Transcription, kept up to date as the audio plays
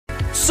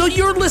So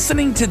you're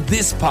listening to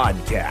this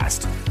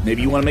podcast.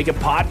 Maybe you want to make a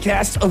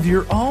podcast of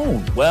your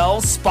own.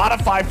 Well,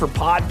 Spotify for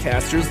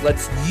Podcasters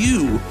lets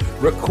you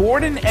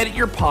record and edit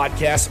your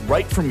podcast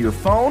right from your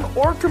phone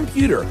or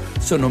computer.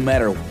 So no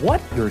matter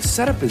what your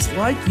setup is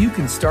like, you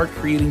can start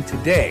creating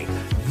today.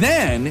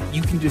 Then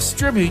you can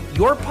distribute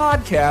your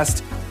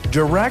podcast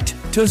direct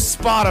to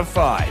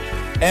Spotify.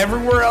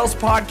 Everywhere else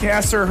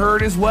podcasts are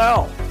heard as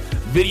well.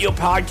 Video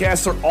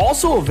podcasts are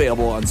also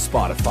available on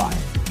Spotify.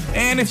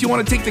 And if you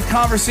want to take the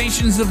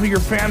conversations of your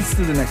fans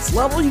to the next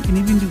level, you can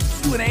even do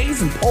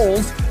Q&As and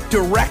polls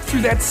direct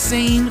through that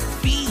same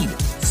feed.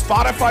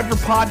 Spotify for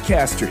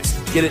Podcasters.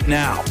 Get it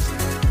now.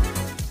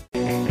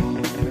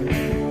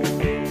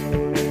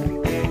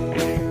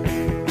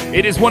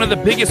 It is one of the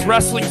biggest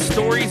wrestling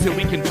stories that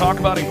we can talk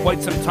about in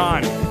quite some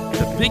time.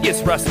 The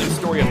biggest wrestling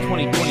story of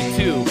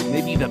 2022,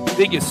 maybe the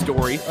biggest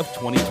story of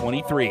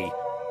 2023,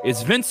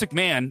 is Vince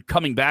McMahon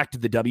coming back to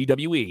the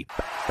WWE.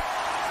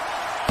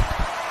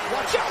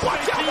 Watch out,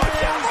 watch out,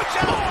 watch out,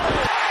 watch out!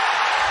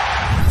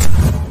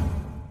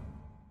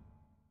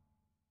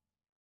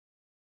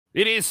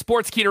 It is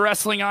Sportskeeda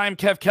Wrestling. I'm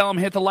Kev Kellum.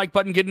 Hit the like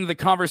button, get into the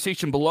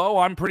conversation below.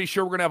 I'm pretty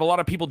sure we're going to have a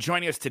lot of people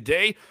joining us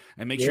today.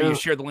 And make sure you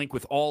share the link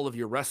with all of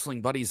your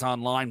wrestling buddies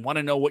online. Want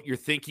to know what you're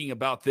thinking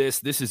about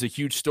this. This is a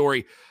huge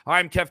story.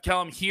 I'm Kev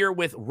Kellum here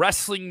with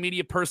wrestling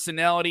media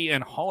personality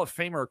and Hall of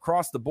Famer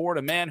across the board,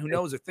 a man who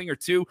knows a thing or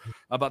two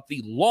about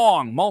the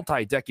long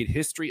multi-decade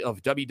history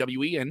of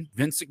WWE and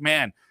Vince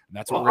McMahon. And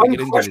that's what we're going to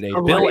get into today.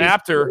 Bill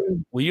Apter,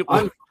 will you...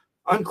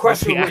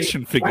 Unquestionably, the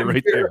action figure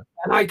right there.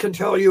 And I can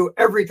tell you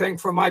everything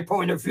from my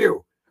point of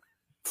view.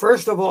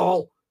 First of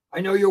all, I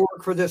know you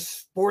work for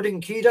this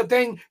Sportskeeda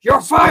thing. You're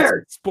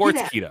fired.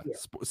 Sportskeeda.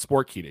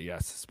 Sportskeeda,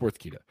 yes.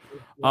 Sportskeeda.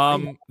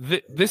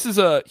 This is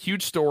a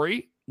huge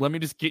story. Let me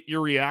just get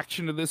your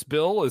reaction to this,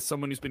 Bill, as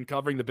someone who's been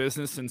covering the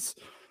business since,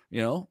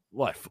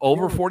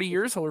 over 40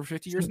 years, over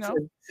 50 years now?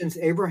 Since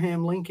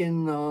Abraham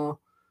Lincoln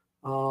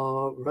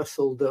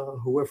wrestled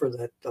whoever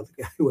that other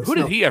guy was. Who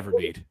did he ever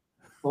beat?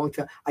 Long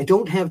time. I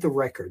don't have the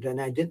record, and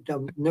I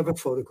never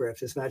photographed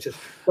his matches.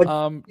 But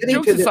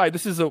jokes aside,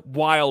 this is a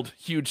wild,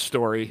 huge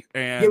story,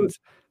 and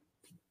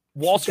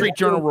Wall Street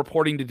Journal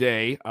reporting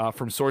today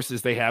from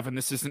sources they have, and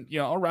this isn't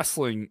a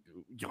wrestling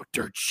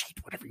dirt sheet,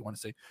 whatever you want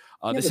to say.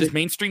 This is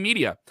mainstream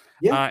media,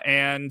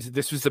 and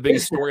this was the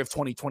biggest story of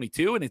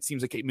 2022, and it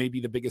seems like it may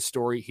be the biggest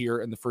story here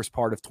in the first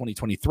part of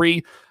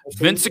 2023.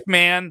 Vince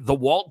McMahon, the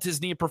Walt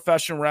Disney of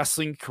professional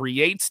wrestling,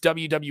 creates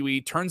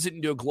WWE, turns it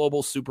into a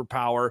global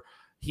superpower.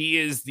 He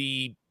is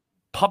the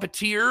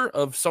puppeteer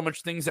of so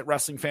much things that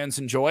wrestling fans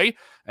enjoy,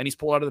 and he's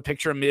pulled out of the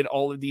picture amid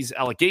all of these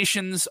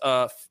allegations,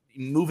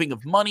 moving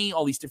of money,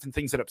 all these different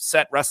things that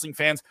upset wrestling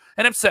fans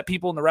and upset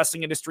people in the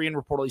wrestling industry, and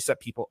reportedly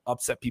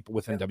upset people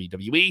within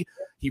WWE.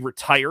 He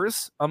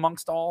retires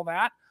amongst all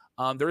that.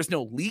 There is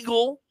no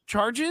legal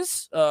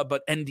charges,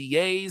 but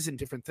NDAs and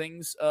different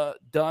things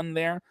done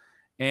there,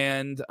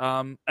 and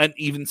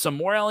even some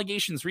more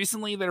allegations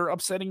recently that are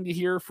upsetting to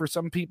hear for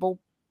some people.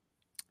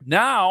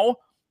 Now,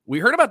 we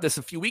heard about this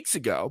a few weeks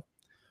ago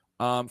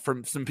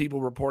from some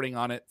people reporting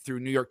on it through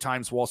New York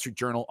Times, Wall Street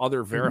Journal,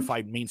 other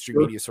verified mainstream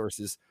media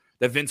sources,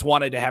 that Vince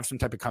wanted to have some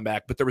type of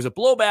comeback, but there was a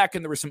blowback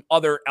and there were some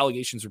other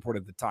allegations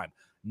reported at the time.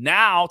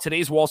 Now,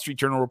 today's Wall Street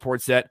Journal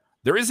reports that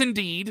there is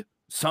indeed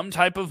some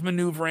type of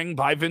maneuvering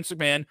by Vince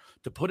McMahon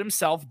to put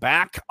himself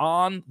back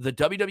on the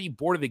WWE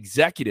Board of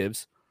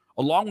Executives,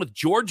 along with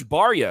George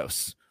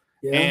Barrios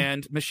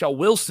and Michelle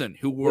Wilson,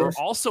 who were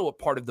also a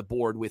part of the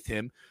board with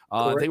him.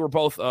 They were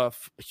both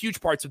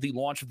huge parts of the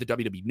launch of the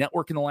WWE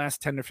Network in the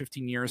last 10 or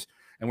 15 years,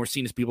 and were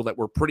seen as people that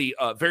were pretty,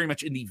 very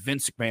much in the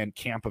Vince McMahon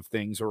camp of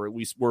things, or at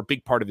least were a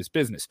big part of his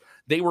business.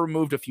 They were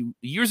removed a few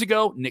years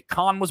ago. Nick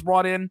Khan was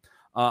brought in.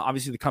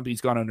 Obviously, the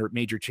company's gone under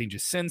major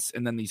changes since,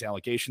 and then these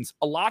allegations.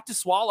 A lot to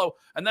swallow.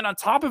 And then on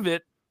top of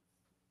it,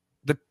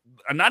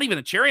 not even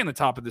a cherry on the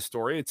top of this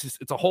story, it's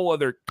a whole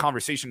other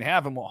conversation to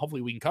have, and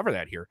hopefully we can cover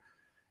that here,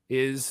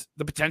 is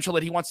the potential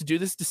that he wants to do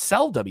this to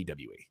sell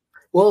WWE.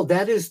 Well,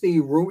 that is the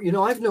rumor.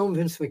 I've known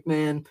Vince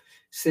McMahon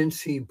since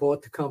he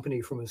bought the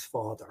company from his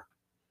father.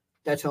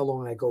 That's how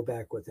long I go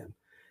back with him.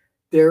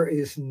 There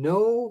is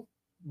no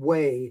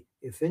way,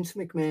 if Vince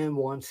McMahon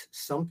wants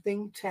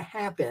something to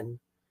happen,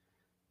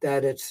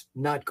 that it's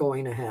not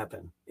going to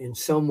happen in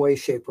some way,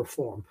 shape, or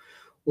form.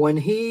 When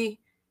he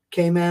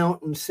came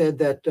out and said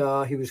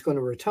that he was going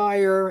to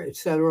retire,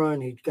 etc.,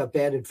 and he got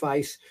bad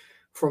advice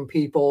from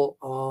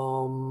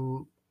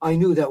people, I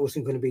knew that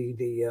wasn't going to be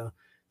the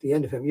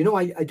end of him.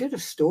 I did a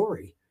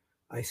story.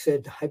 I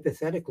said,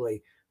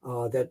 hypothetically,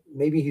 that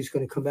maybe he's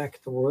going to come back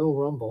at the Royal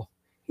Rumble.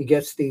 He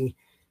gets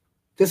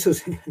this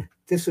was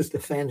the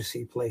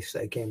fantasy place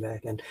I came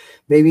back, and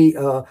maybe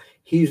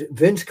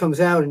Vince comes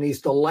out and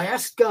he's the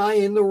last guy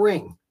in the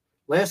ring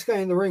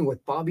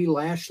with Bobby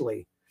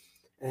Lashley,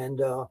 and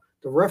the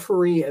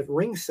referee at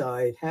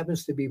ringside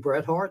happens to be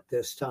Bret Hart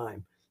this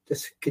time.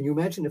 Can you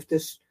imagine if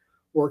this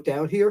worked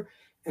out here?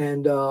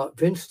 And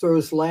Vince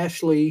throws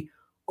Lashley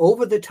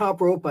over the top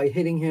rope by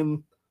hitting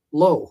him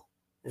low,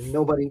 and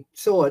nobody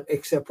saw it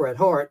except Bret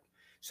Hart.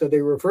 So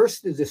they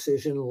reversed the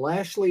decision.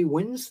 Lashley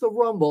wins the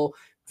Rumble.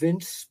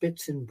 Vince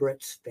spits in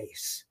Brett's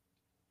face.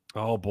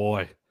 Oh,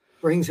 boy.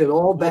 Brings it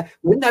all back.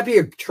 Wouldn't that be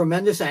a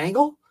tremendous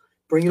angle?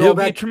 Bring it It'll all be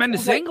back. a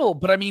tremendous angle,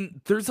 but I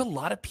mean, there's a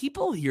lot of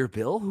people here,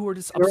 Bill, who are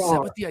just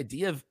upset with the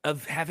idea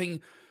of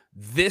having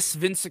this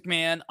Vince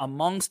McMahon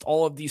amongst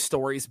all of these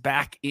stories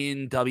back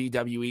in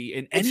WWE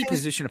in any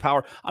position of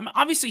power.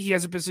 Obviously, he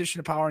has a position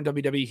of power in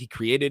WWE. He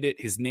created it.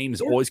 His name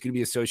is always going to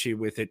be associated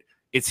with it.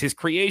 It's his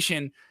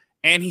creation,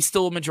 and he's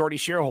still a majority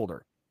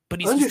shareholder.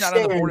 But he's just not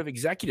on the board of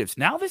executives.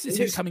 Now this is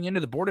him coming into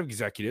the board of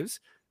executives,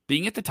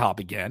 being at the top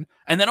again,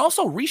 and then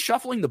also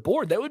reshuffling the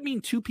board. That would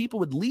mean 2 people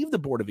would leave the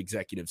board of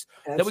executives.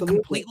 Absolutely. That would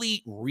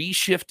completely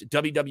reshift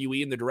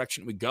WWE in the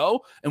direction it would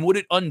go. And would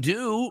it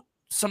undo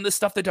some of the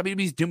stuff that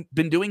WWE's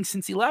been doing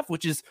since he left,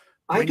 which is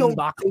bringing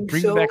back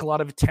a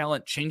lot of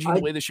talent, changing the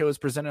way the show is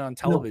presented on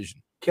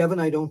television? No, Kevin,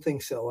 I don't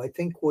think so. I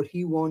think what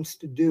he wants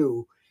to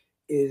do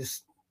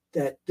is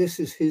that this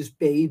is his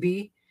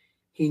baby.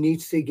 He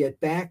needs to get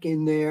back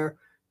in there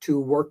to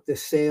work the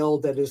sale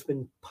that has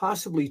been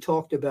possibly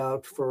talked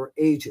about for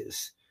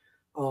ages.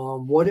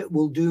 What it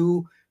will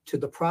do to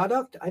the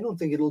product, I don't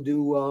think it'll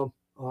do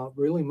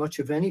really much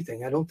of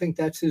anything. I don't think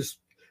that's his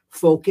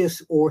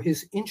focus or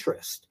his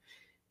interest.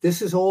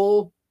 This is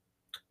all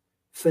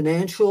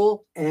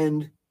financial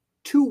and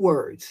 2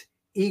 words,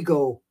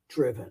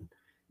 ego-driven.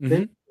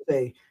 Vince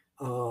is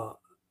a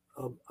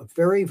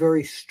very,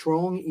 very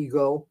strong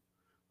ego.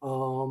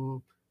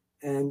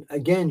 And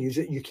again,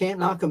 you can't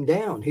knock him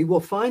down. He will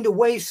find a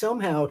way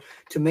somehow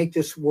to make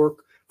this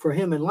work for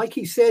him. And like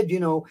he said,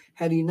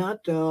 had he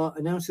not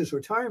announced his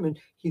retirement,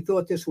 he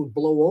thought this would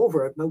blow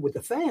over. With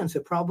the fans,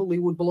 it probably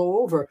would blow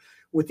over.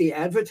 With the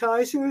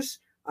advertisers,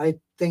 I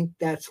think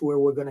that's where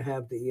we're going to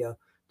have the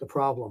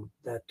problem.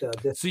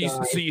 So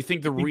you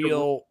think the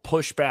real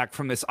pushback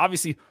from this?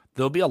 Obviously,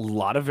 there'll be a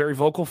lot of very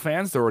vocal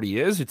fans. There already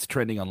is. It's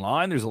trending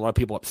online. There's a lot of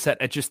people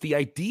upset at just the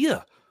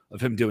idea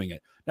of him doing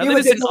it. Now, that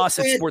isn't us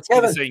at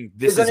Sportskeeda saying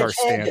this is our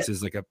stance.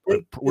 Is like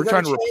we're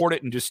trying to report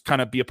it and just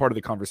kind of be a part of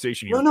the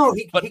conversation here. No,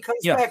 he comes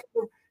back.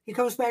 He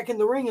comes back in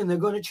the ring, and they're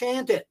going to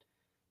chant it.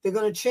 They're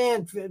going to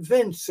chant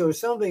Vince or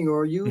something,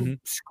 or you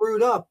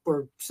screwed up,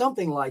 or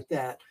something like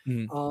that.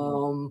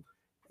 The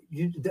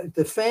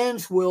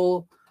fans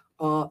will.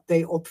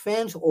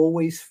 Fans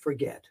always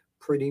forget,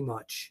 pretty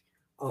much.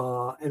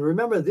 And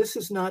remember, this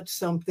is not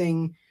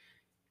something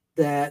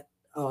that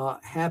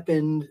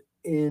happened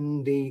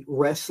in the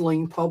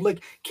wrestling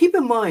public. Keep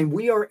in mind,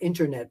 we are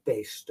internet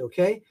based.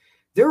 Okay.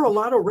 There are a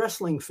lot of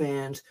wrestling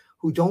fans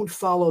who don't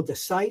follow the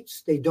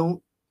sites. They don't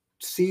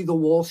see the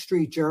Wall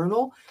Street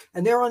Journal,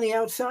 and they're on the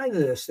outside of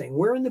this thing.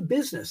 We're in the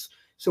business.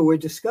 So we're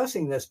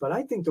discussing this, but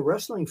I think the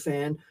wrestling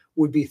fan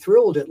would be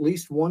thrilled at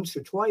least once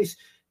or twice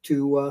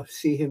to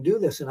see him do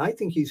this. And I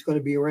think he's going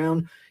to be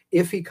around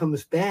if he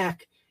comes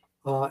back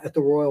at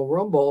the Royal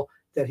Rumble,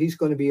 that he's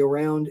going to be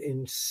around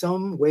in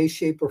some way,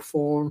 shape, or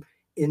form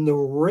in the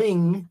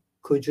ring.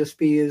 Could just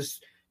be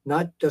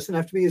doesn't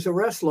have to be as a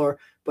wrestler,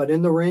 but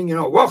in the ring,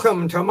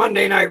 welcome to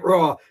Monday Night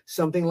Raw,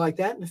 something like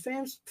that. And the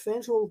fans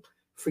will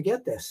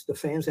forget this. The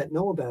fans that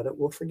know about it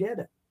will forget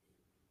it.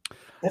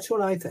 That's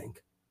what I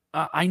think.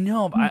 I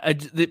know.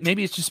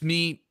 Maybe it's just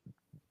me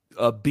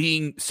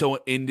being so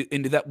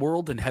into that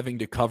world and having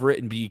to cover it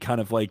and be kind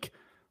of like,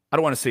 I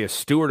don't want to say a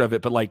steward of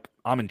it, but like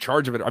I'm in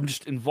charge of it. I'm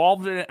just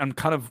involved in it. I'm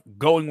kind of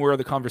going where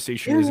the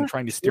conversation is and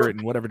trying to steer it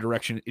in whatever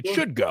direction it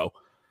should go.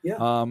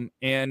 Yeah.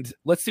 And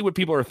let's see what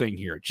people are thinking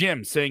here.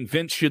 Jim saying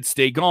Vince should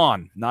stay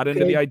gone. Not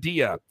into the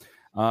idea.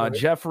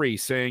 Jeffrey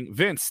saying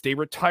Vince, stay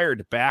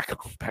retired. Back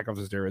off the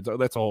steroids. Oh,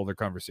 that's a whole other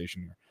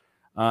conversation here.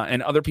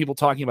 And other people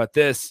talking about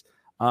this.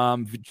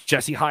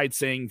 Jesse Hyde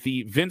saying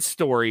the Vince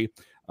story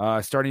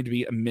starting to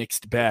be a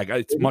mixed bag.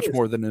 It's much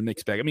more than a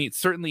mixed bag. I mean,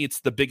 it's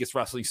the biggest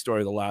wrestling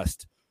story of the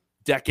last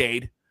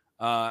decade,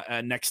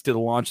 next to the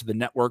launch of the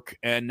network.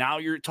 And now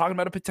you're talking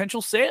about a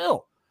potential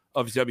sale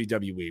of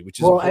WWE, which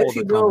is a whole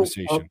other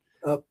conversation.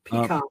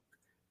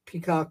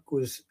 Peacock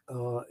is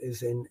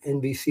an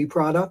NBC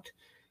product.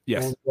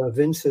 Yes. And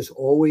Vince has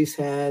always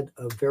had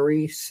a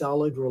very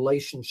solid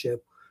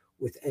relationship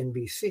with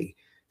NBC.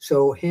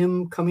 So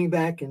him coming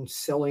back and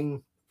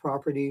selling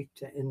property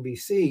to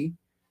NBC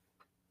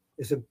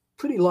is a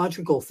pretty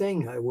logical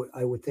thing, I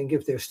would think,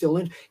 if they're still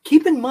in.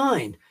 Keep in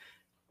mind,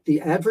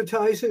 the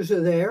advertisers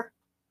are there.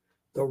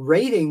 The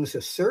ratings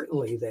are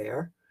certainly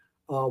there.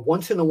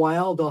 Once in a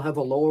while, they'll have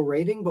a lower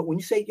rating. But when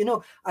you say,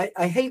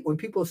 I hate when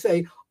people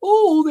say,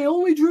 oh, they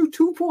only drew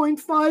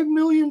 2.5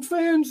 million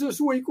fans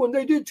this week when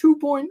they did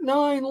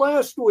 2.9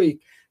 last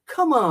week.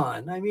 Come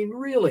on. I mean,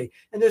 really.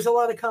 And there's a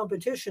lot of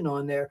competition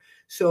on there.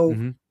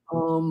 So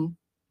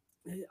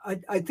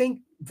I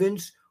think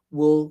Vince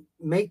will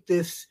make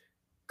this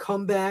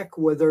comeback,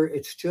 whether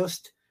it's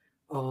just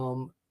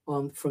from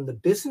the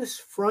business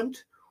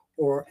front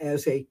or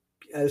as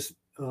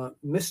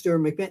Mr.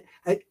 McMahon.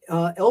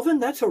 Elvin,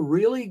 that is a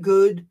really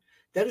good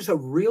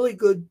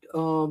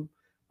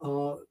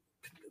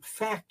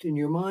fact in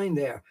your mind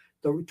there.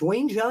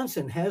 Dwayne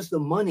Johnson has the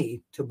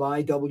money to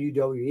buy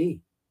WWE.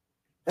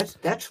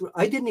 That's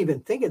I didn't even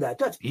think of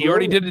that. He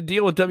already did a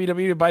deal with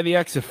WWE to buy the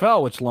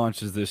XFL, which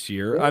launches this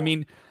year. Yeah. I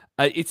mean,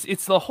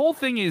 it's the whole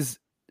thing is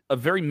a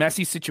very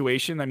messy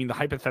situation. I mean, the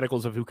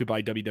hypotheticals of who could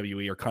buy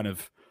WWE are kind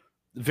of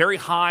very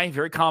high,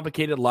 very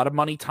complicated, a lot of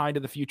money tied to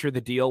the future of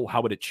the deal.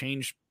 How would it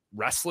change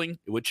wrestling?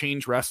 It would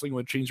change wrestling, it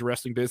would change the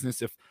wrestling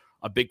business if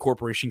a big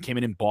corporation came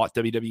in and bought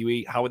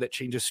WWE. How would that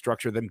change the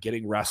structure of them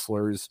getting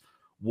wrestlers?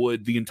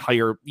 Would the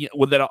entire,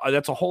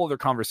 that's a whole other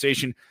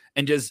conversation.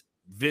 And does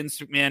Vince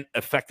McMahon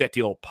affect that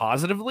deal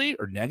positively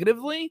or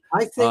negatively?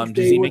 I think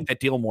does he make that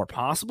deal more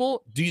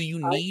possible? Do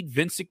you need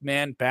Vince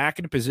McMahon back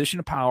in a position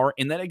of power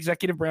in that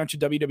executive branch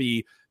of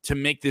WWE to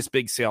make this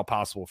big sale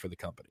possible for the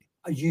company?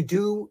 You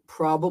do,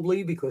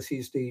 probably, because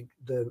he's the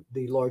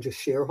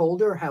largest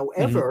shareholder.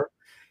 However,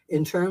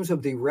 in terms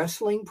of the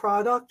wrestling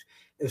product,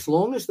 as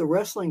long as the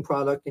wrestling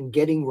product and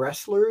getting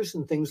wrestlers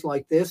and things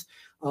like this,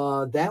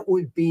 that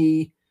would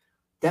be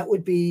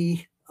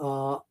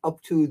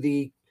up to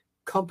the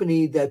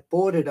company that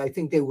bought it. I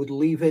think they would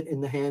leave it in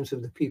the hands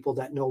of the people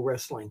that know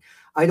wrestling.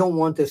 I don't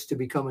want this to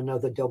become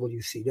another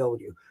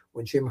WCW.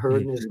 When Jim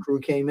Herd and his crew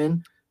came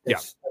in,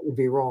 that would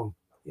be wrong.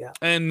 Yeah.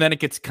 And then it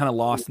gets kind of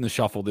lost in the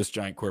shuffle, this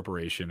giant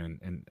corporation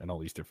and all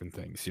these different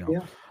things, you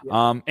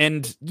know.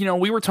 And, you know,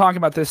 we were talking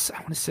about this, I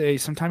want to say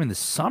sometime in the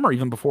summer,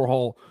 even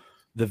before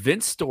the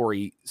Vince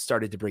story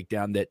started to break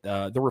down, that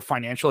there were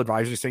financial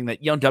advisors saying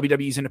that, you know,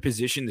 WWE's in a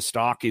position, the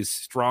stock is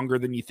stronger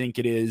than you think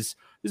it is.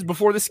 This is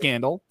before the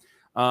scandal.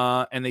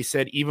 And they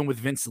said even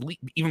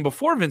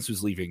before Vince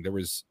was leaving, there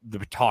was the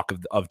talk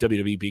of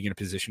WWE being in a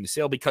position to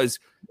sell because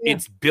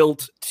it's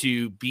built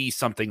to be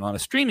something on a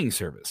streaming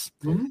service.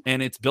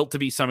 And it's built to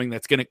be something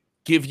that's going to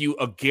give you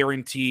a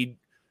guaranteed,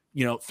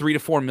 you know, 3 to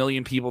 4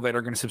 million people that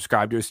are going to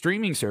subscribe to a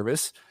streaming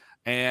service.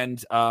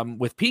 And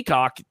with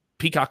Peacock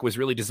was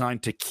really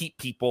designed to keep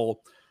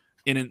people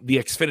in the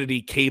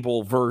Xfinity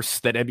cable verse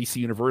that NBC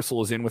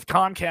Universal is in with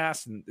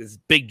Comcast and this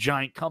big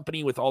giant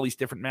company with all these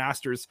different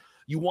masters.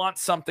 You want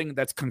something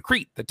that's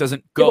concrete, that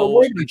doesn't go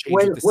wait a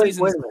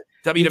minute.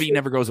 WWE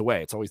never goes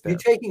away. It's always there. You're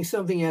taking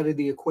something out of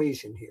the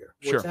equation here.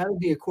 What's out of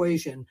the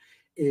equation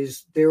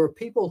is there are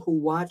people who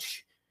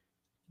watch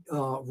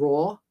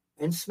Raw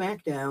and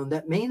SmackDown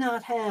that may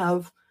not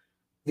have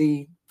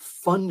the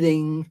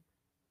funding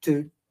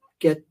to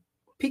get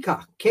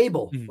Peacock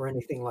cable or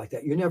anything like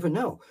that. You never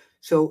know.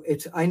 So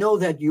I know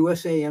that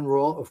USA and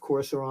Raw, of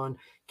course, are on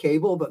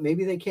cable, but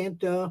maybe they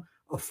can't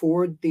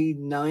afford the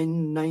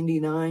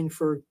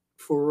 $9.99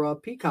 for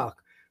Peacock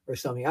or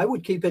something. I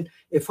would keep it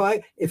if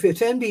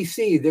it's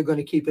NBC, they're going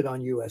to keep it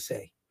on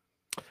USA.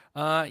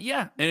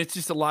 And it's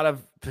just a lot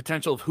of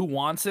potential of who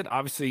wants it.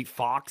 Obviously,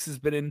 Fox has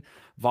been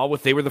involved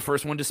with. They were the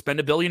first one to spend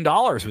 $1 billion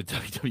with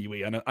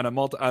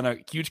WWE on a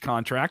huge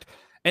contract.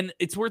 And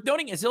it's worth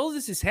noting, as all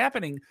this is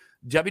happening,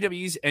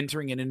 WWE is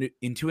entering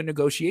into a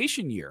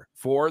negotiation year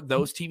for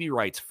those TV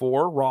rights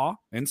for Raw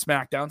and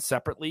SmackDown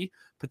separately,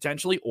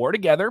 potentially, or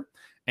together.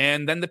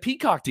 And then the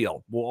Peacock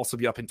deal will also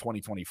be up in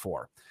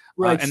 2024.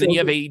 Right. And then you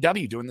have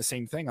AEW doing the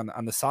same thing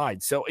on the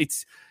side. So it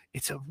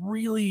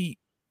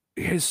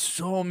has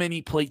so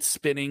many plates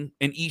spinning,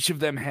 and each of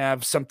them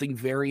have something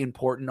very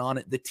important on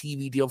it. The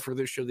TV deal for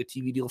this show, the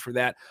TV deal for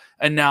that.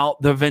 And now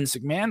the Vince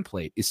McMahon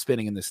plate is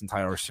spinning in this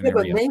entire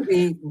scenario. Yeah,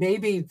 but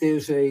maybe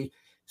there's a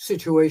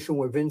situation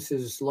where Vince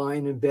is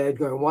lying in bed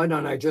going, why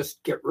don't I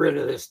just get rid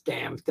of this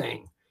damn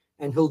thing?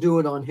 And he'll do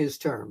it on his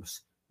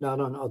terms, not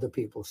on other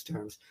people's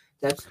terms.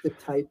 That's the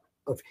type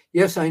of,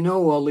 yes, I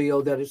know,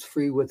 Leo, that it's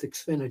free with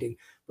Xfinity,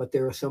 but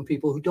there are some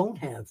people who don't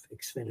have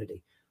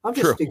Xfinity. I'm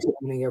just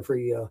examining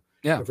every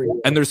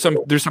and there's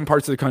some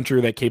parts of the country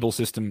where that cable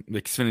system, the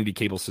Xfinity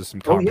cable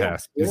system,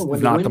 Comcast, is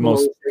not the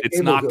most. It's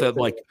not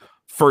the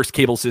first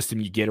cable system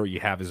you get or you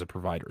have as a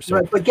provider. So,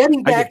 right, but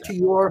getting back to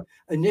your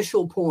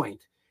initial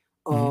point,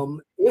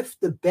 if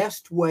the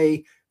best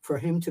way for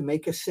him to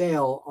make a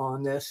sale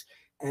on this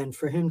and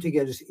for him to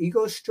get his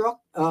ego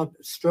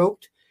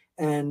stroked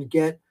and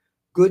get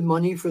good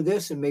money for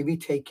this and maybe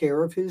take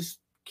care of his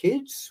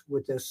kids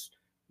with this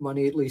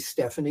money, at least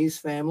Stephanie's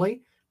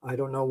family. I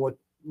don't know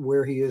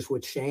where he is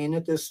with Shane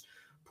at this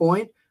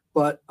point,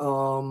 but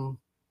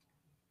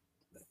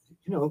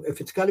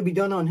if it's got to be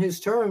done on his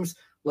terms,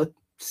 let's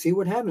see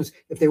what happens.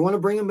 If they want to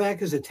bring him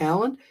back as a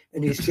talent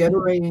and he's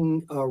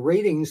generating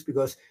ratings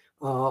because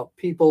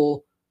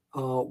people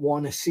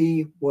want to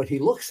see what he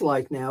looks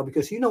like now,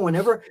 because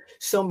whenever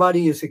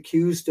somebody is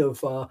accused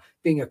of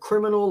being a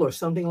criminal or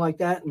something like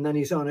that, and then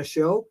he's on a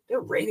show,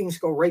 their ratings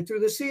go right through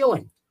the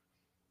ceiling.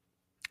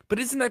 But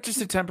isn't that just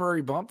a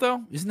temporary bump,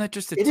 though? Isn't that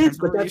just a temporary issue? It is,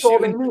 but that's issue? all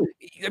they need.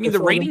 I mean, the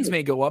ratings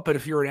may go up, but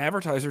if you're an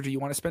advertiser, do you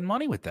want to spend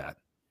money with that?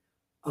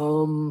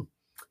 You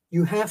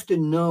have to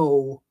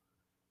know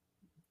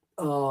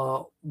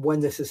when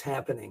this is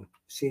happening.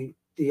 See,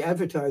 the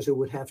advertiser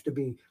would have to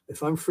be,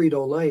 if I'm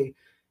Frito-Lay,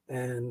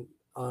 and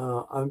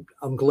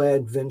I'm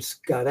glad Vince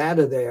got out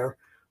of there,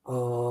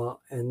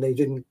 and they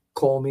didn't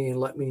call me and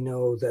let me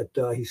know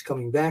that he's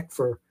coming back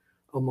for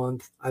a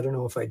month. I don't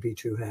know if I'd be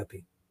too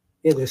happy.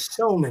 Yeah, there's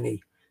so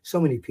many so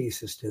many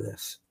pieces to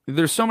this.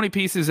 There's so many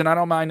pieces, and I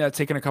don't mind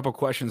taking a couple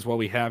questions while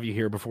we have you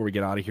here before we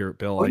get out of here,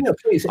 Bill. Oh, yeah,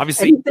 please.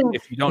 Obviously,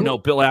 if you don't know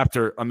Bill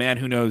Apter, a man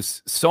who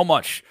knows so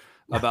much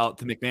about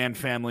the McMahon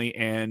family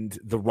and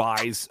the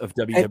rise of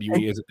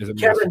WWE as a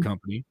massive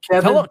company.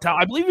 Kevin,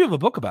 I believe you have a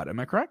book about it. Am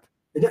I correct?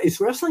 Is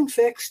wrestling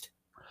fixed?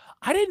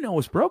 I didn't know it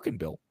was broken,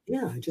 Bill.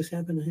 Yeah, I just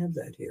happen to have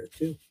that here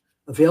too.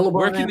 Available.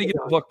 Where can they get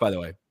the book, by the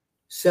way?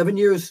 7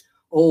 years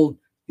old.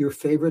 Your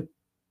favorite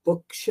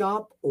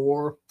bookshop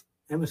or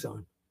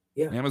Amazon?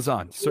 Yeah,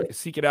 Amazon. So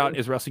seek it out.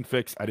 Is wrestling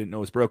fixed? I didn't know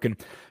it was broken.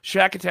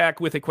 Shack Attack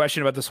with a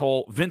question about this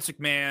whole Vince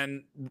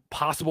McMahon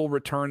possible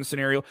return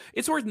scenario.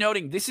 It's worth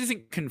noting this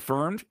isn't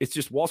confirmed. It's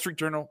just Wall Street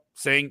Journal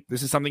saying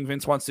this is something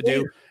Vince wants to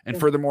do, and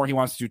furthermore, he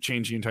wants to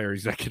change the entire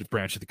executive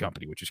branch of the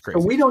company, which is crazy.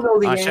 So we don't know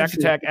the answer. Shack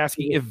Attack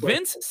asking if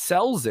Vince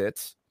sells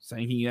it,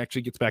 saying he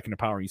actually gets back into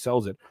power, he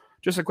sells it.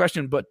 Just a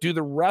question, but do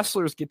the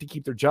wrestlers get to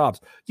keep their jobs?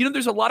 You know,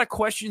 there's a lot of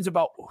questions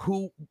about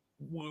who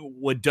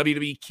would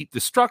WWE keep the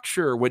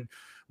structure? Would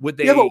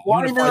they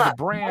unify the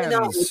brands?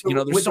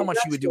 There's so much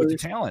you would do with the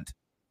talent.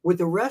 With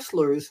the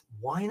wrestlers,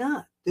 why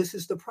not? This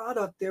is the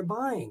product they're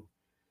buying.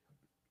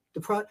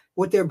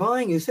 What they're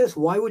buying is this.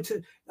 Why would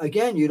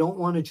again? You don't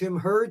want a Jim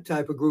Herd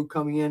type of group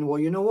coming in. Well,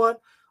 you know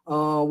what?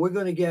 We're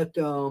going to get.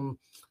 Let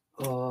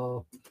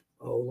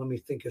me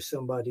think of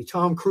somebody.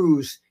 Tom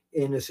Cruise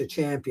in as a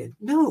champion.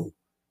 No,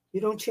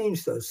 you don't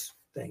change those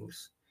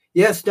things.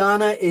 Yes,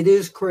 Donna, it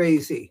is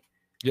crazy.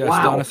 Yes,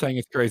 wow. Donna saying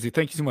it's crazy.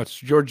 Thank you so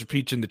much. George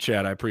Peach in the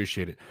chat. I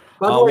appreciate it.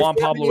 Juan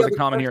Pablo with a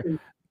comment here.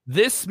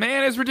 This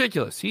man is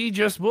ridiculous. He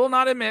just will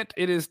not admit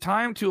it is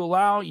time to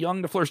allow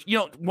Young to flourish.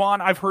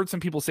 Juan, I've heard some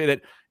people say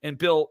that, and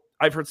Bill,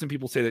 I've heard some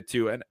people say that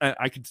too, and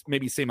I could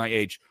maybe say my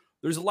age.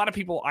 There's a lot of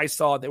people I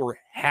saw that were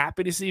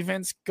happy to see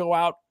Vince go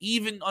out,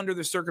 even under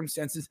the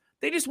circumstances.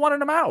 They just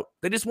wanted him out.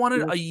 They just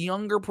wanted a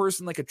younger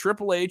person like a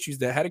Triple H, who's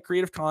the head of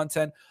creative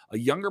content, a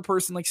younger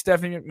person like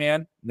Stephanie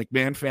McMahon,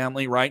 McMahon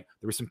family, right?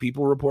 There were some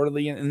people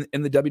reportedly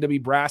in the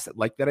WWE brass that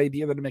liked that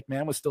idea that a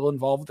McMahon was still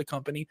involved with the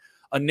company.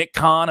 A Nick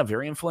Khan, a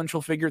very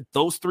influential figure.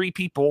 Those three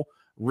people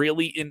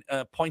really in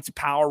points of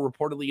power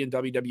reportedly in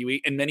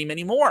WWE, and many,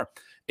 many more.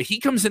 If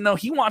he comes in, though,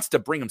 he wants to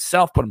put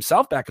himself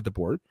back at the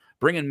board,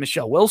 bring in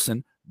Michelle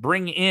Wilson,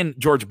 bring in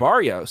George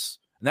Barrios,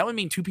 and that would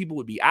mean two people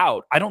would be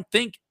out. I don't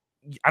think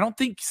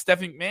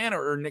Stephanie McMahon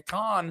or Nick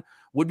Khan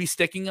would be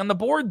sticking on the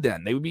board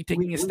then. They would be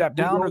taking a step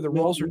down, or the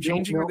roles are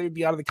changing, or they'd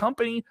be out of the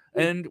company.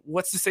 And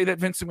what's to say that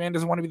Vince McMahon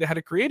doesn't want to be the head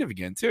of creative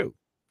again, too?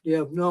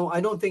 Yeah, no,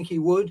 I don't think he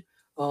would.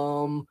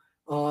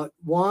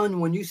 Juan,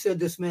 when you said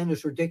this man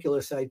is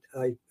ridiculous, I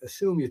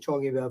assume you're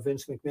talking about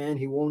Vince McMahon.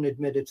 He won't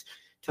admit it's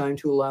time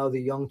to allow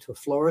the young to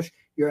flourish.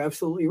 You're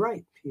absolutely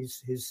right.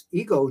 His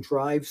ego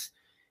drives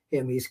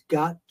him. He's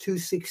got to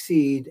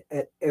succeed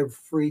at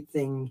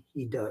everything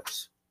he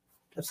does.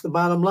 That's the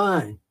bottom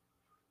line.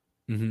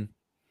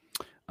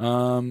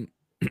 Mm-hmm.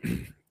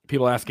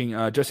 People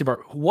asking, Jesse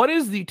Bart, what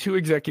is the two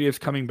executives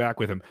coming back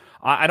with him?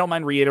 I don't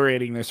mind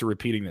reiterating this or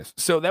repeating this.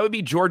 So that would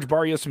be George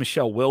Barrios and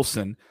Michelle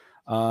Wilson.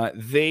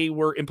 They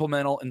were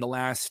implemental in the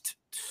last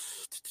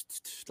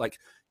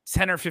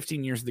 10 or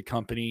 15 years of the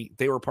company.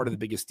 They were part of the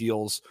biggest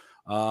deals.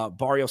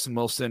 Barrios and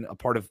Wilson, a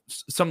part of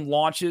some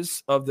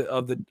launches of the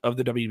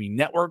WWE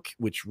network,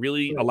 which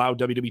really allowed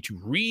WWE to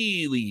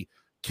really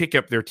kick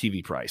up their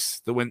TV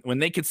price. When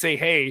they could say,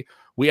 hey,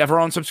 we have our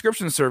own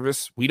subscription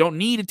service, we don't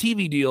need a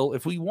TV deal.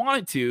 If we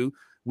wanted to,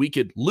 we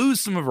could lose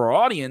some of our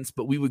audience,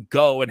 but we would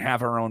go and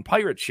have our own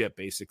pirate ship,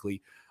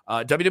 basically.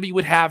 WWE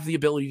would have the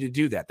ability to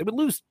do that. They would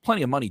lose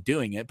plenty of money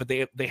doing it, but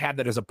they had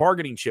that as a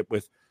bargaining chip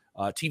with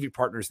TV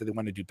partners that they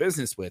wanted to do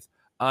business with.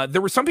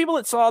 There were some people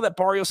that saw that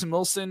Barrios and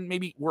Wilson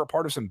maybe were a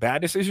part of some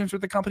bad decisions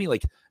with the company,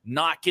 like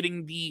not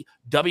getting the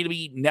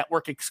WWE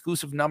network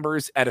exclusive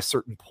numbers at a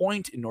certain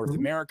point in North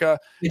America,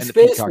 it's and the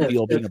business. Peacock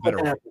deal being That's a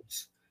better one.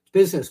 It's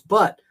business.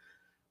 But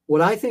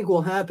what I think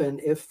will happen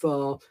if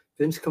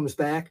Vince comes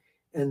back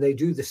and they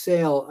do the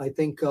sale, I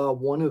think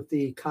one of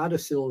the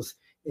codicils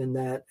in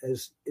that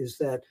is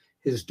that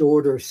his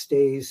daughter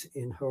stays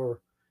in her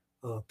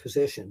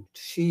position.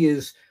 She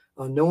is,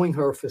 knowing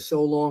her for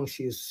so long,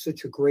 she is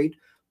such a great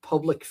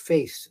public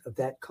face of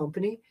that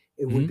company.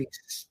 It would be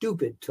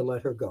stupid to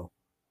let her go.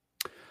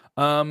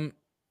 Do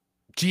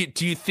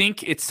you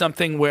think it's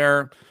something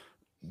where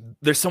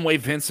there's some way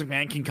Vince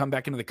McMahon can come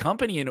back into the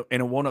company and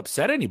it won't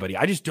upset anybody?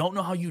 I just don't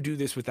know how you do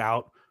this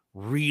without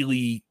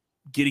really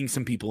getting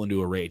some people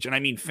into a rage. And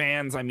I mean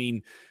fans, I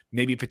mean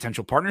maybe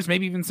potential partners,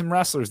 maybe even some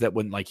wrestlers that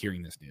wouldn't like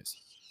hearing this news.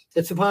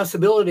 It's a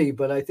possibility,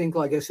 but I think,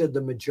 like I said,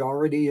 the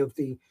majority of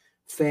the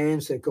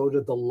fans that go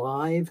to the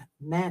live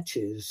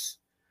matches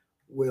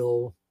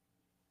will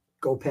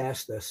go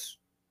past this.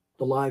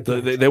 The live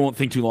they won't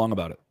think too long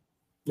about it.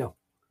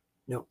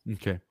 No.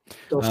 Okay.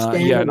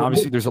 And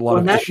obviously there's a lot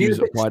of issues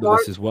applied to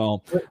this as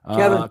well.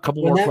 Kevin, a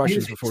couple more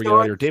questions before we get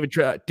out of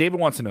here. David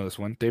wants to know this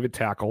one. David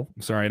Tackle.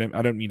 I'm sorry,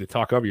 I don't mean to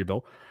talk over you,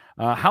 Bill.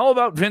 How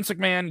about Vince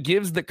McMahon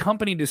gives the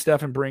company to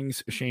Steph and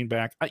brings Shane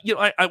back?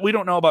 We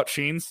don't know about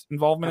Shane's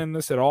involvement in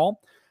this at all.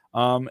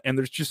 And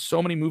there's just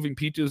so many moving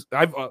pieces.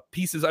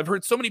 I've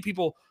heard so many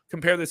people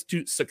compare this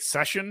to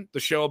Succession, the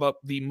show about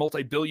the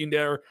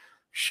multi-billionaire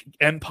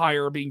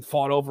empire being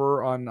fought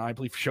over on, I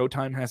believe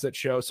Showtime has that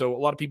show. So a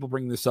lot of people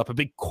bring this up, a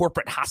big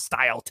corporate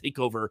hostile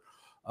takeover.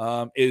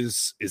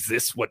 Is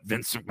this what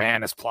Vince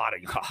McMahon is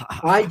plotting?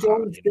 I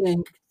don't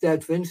think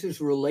that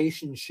Vince's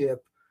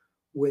relationship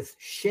with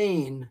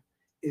Shane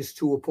is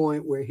to a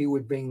point where he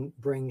would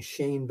bring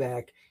Shane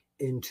back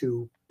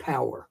into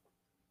power.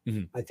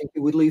 Mm-hmm. I think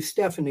he would leave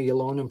Stephanie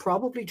alone, and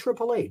probably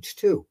Triple H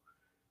too.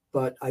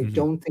 But I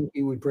don't think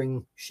he would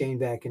bring Shane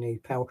back in a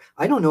power.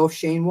 I don't know if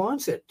Shane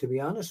wants it, to be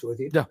honest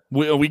with you. Yeah,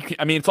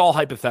 I mean, it's all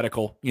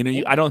hypothetical. You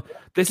know,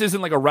 this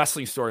isn't like a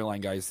wrestling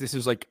storyline, guys. This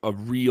is like a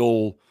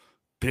real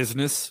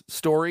business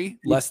story,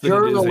 less than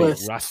it is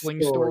a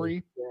wrestling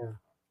story.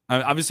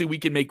 Yeah. Obviously, we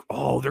can make,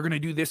 they're going to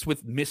do this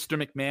with Mr.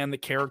 McMahon, the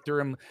character,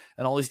 and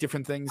all these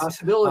different things.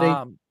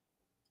 Possibility.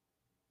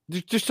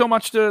 There's so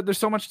much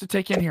to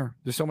take in here.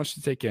 There's so much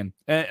to take in.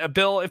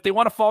 Bill, if they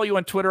want to follow you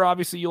on Twitter,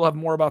 obviously you'll have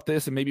more about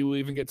this, and maybe we'll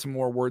even get some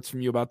more words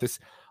from you about this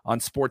on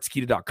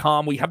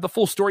sportskeeda.com. We have the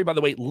full story, by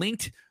the way,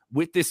 linked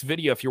with this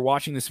video. If you're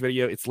watching this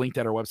video, it's linked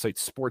at our website,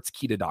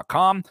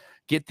 sportskeeda.com.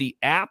 Get the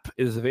app.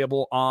 It is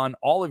available on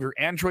all of your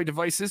Android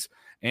devices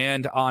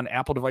and on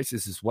Apple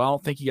devices as well.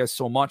 Thank you guys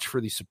so much for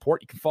the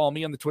support. You can follow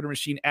me on the Twitter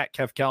machine at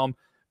KevCallum.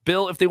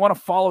 Bill, if they want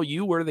to follow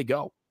you, where do they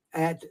go?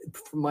 At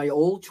my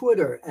old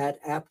Twitter at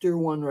Apter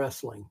One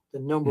Wrestling, the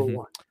number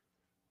one.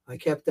 I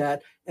kept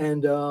that.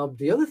 And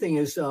the other thing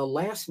is,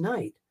 last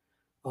night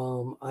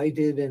I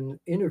did an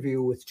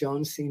interview with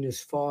John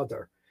Cena's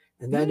father,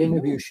 and that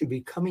interview should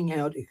be coming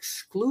out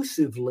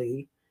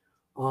exclusively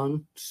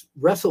on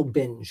Wrestle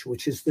Binge,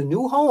 which is the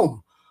new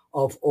home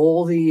of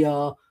all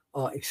the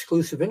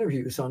exclusive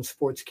interviews on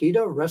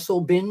Sportskeeda.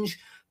 Wrestle Binge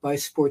by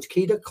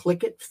Sportskeeda.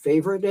 Click it,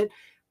 favorite it.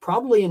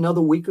 Probably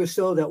another week or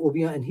so that will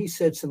be on. And he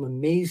said some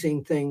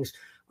amazing things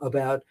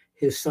about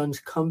his son's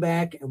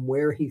comeback and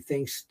where he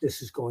thinks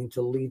this is going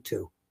to lead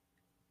to.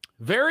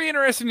 Very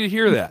interesting to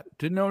hear that.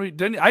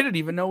 I didn't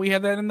even know we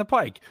had that in the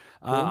pike.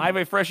 I have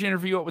a fresh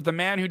interview with the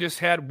man who just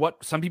had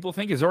what some people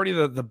think is already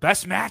the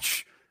best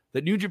match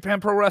that New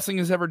Japan Pro Wrestling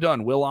has ever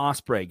done. Will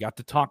Ospreay. Got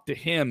to talk to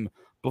him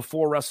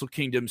before Wrestle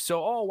Kingdom.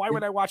 So, why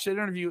would I watch that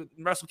interview?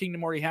 Wrestle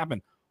Kingdom already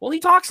happened. Well, he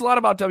talks a lot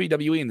about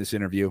WWE in this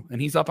interview, and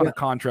he's up on a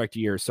contract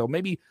year. So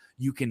maybe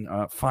you can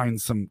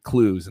find some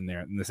clues in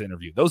there in this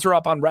interview. Those are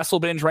up on Wrestle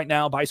Binge right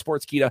now by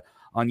Sportskeeda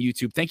on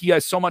YouTube. Thank you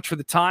guys so much for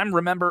the time.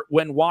 Remember,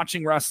 when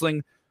watching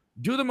wrestling,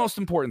 do the most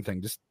important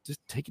thing. Just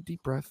take a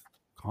deep breath,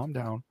 calm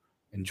down,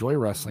 enjoy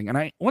wrestling. And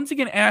I once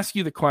again ask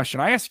you the question.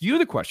 I ask you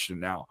the question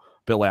now,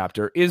 Bill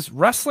Apter. Is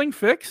wrestling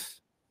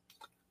fixed?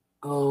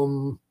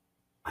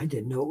 I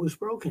didn't know it was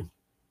broken.